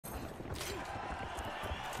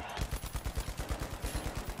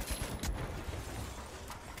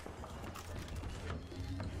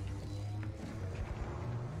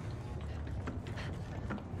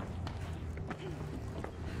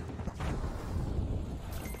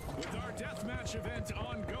deathmatch event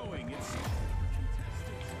ongoing. It's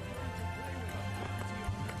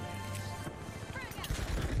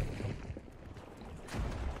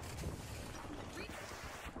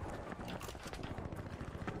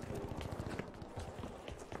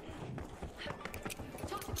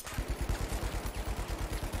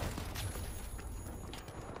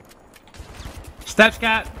Steps,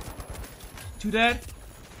 Cap. 2 dead.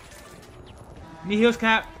 Knee heals,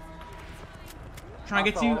 Cap. Trying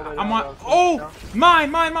to get to you. I'm on. Oh!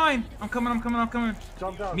 Mine! I'm coming.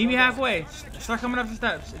 Jump down. Meet me halfway. Start coming up the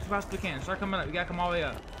steps if you possibly can. Start coming up. You gotta come all the way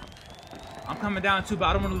up. I'm coming down too, but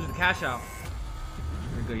I don't want to lose the cash out.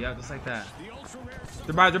 You're good. Yeah, just like that.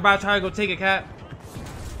 They're about to try to go take it, Cap.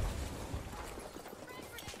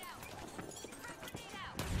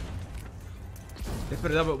 They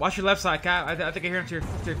put it up. Watch your left side, Cap. I think I hear him to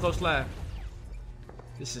your close left.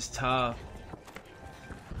 This is tough.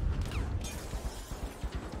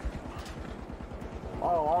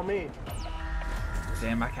 Oh, on me.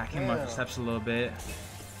 Damn, I came up the steps a little bit.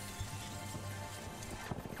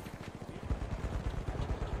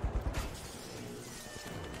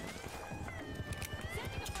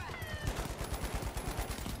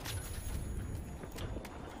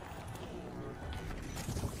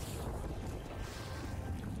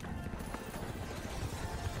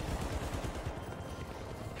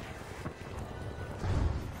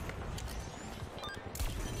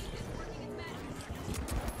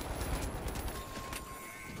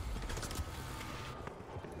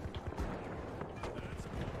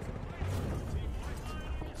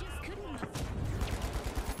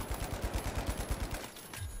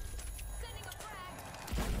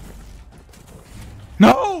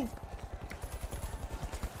 No!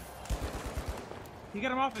 You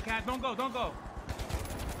got him off it, Cat. Don't go.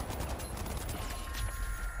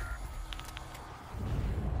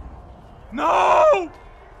 No!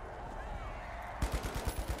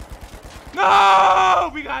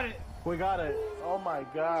 No! We got it. We got it. Oh my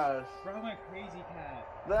gosh. Bro, I went crazy, Cat.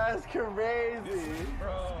 That's crazy.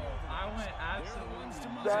 Bro, I went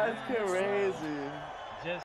absolutely. That's crazy.